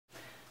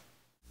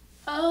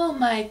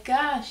my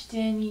gosh,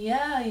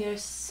 Danielle, you're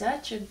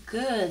such a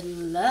good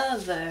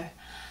lover.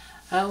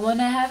 I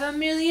wanna have a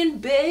million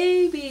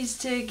babies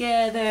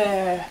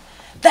together.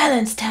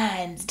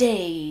 Valentine's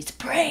Day's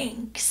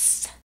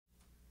pranks.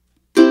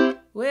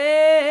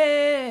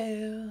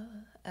 Well,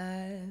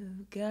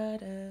 I've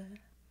got a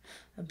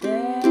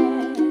bad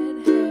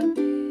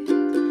habit.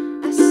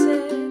 I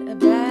said a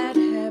bad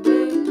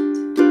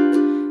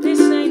habit. This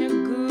ain't a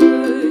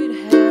good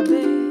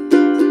habit.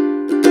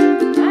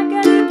 I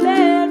got it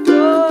bad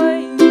for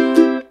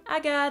you. I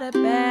got a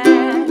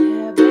bad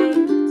habit.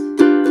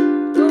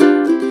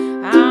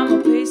 Ooh,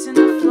 I'm pacing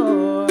the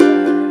floor.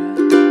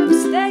 I'm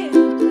staying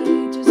up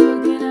late, just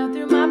looking out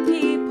through my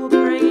peephole,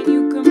 praying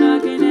you come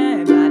knocking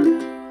at my door.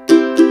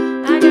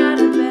 I got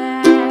a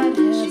bad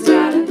habit. She's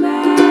got a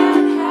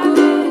bad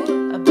habit.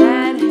 Ooh, a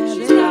bad habit.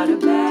 She's got a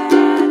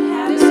bad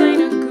habit. This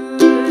ain't a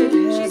good habit.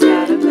 She's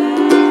got a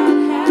bad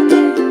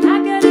habit.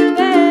 I got it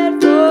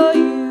bad for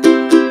you.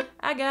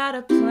 I got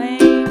a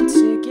plane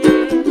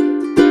ticket.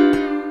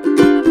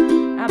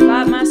 I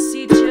bought my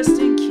seat just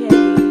in case.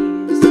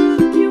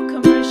 You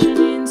come rushing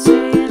in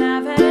saying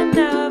I've had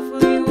enough.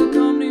 Will you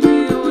accompany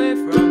me away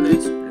from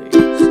this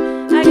place?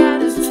 I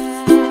got a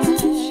bad.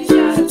 She's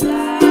got a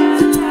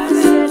bad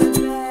habit. She's got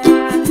a bad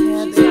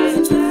habit. She's got a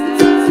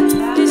bad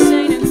habit. This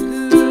ain't a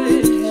good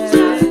habit. She's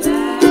got a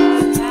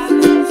bad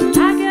habit. I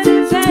got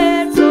it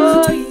bad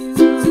for you.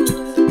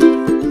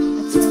 I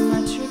turn my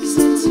tricks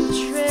into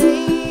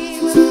trade.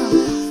 We're from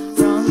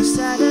the wrong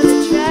side of the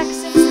tracks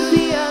into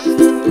the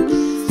other.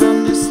 I'm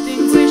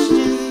distinguished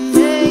in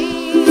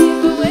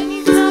name, but when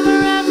you come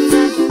around me, I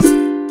just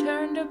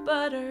turn to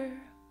butter.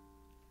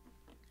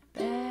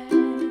 Bad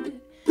habit,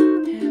 a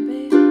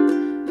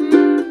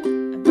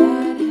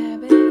bad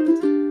habit.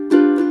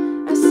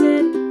 I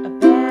said a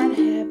bad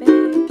habit.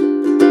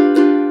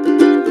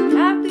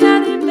 I've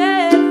got it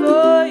bad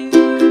for you.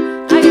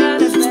 I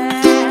got a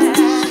bad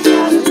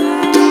habit. A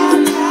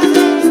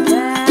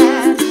bad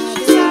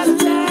habit. Got a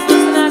bad.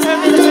 Listen, I heard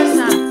me the first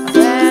time. A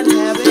bad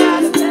habit.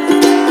 Got a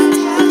bad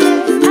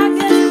habit. I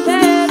got it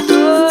bad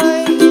for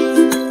you.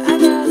 I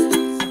got a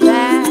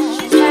bad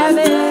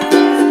habit. I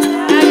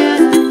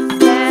got a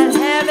bad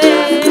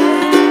habit.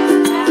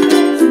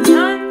 The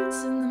nuns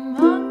and the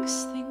monks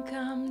think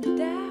I'm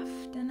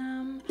daft and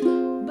I'm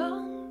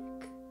bunk,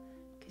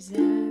 'cause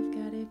I've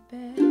got it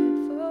bad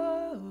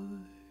for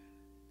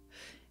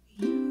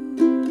you.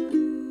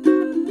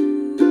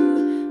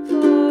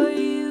 For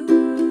you.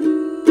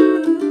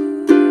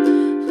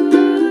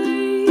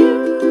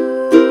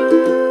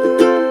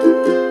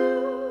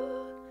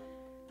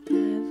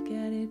 I've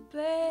got it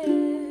bad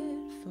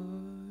for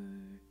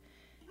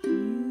you.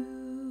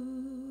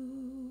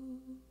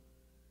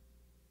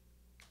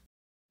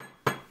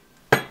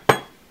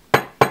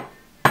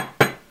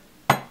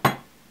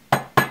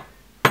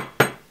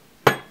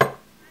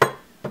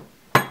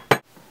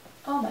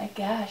 Oh my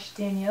gosh,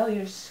 Danielle,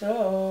 you're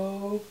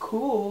so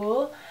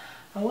cool.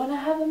 I want to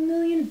have a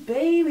million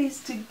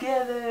babies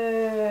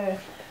together.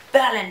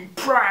 Valentine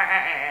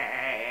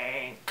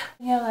prank.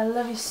 Danielle, I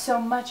love you so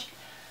much.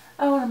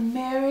 I want to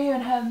marry you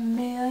and have a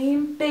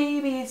million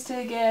babies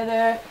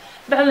together.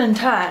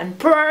 Valentine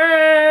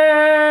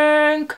prank.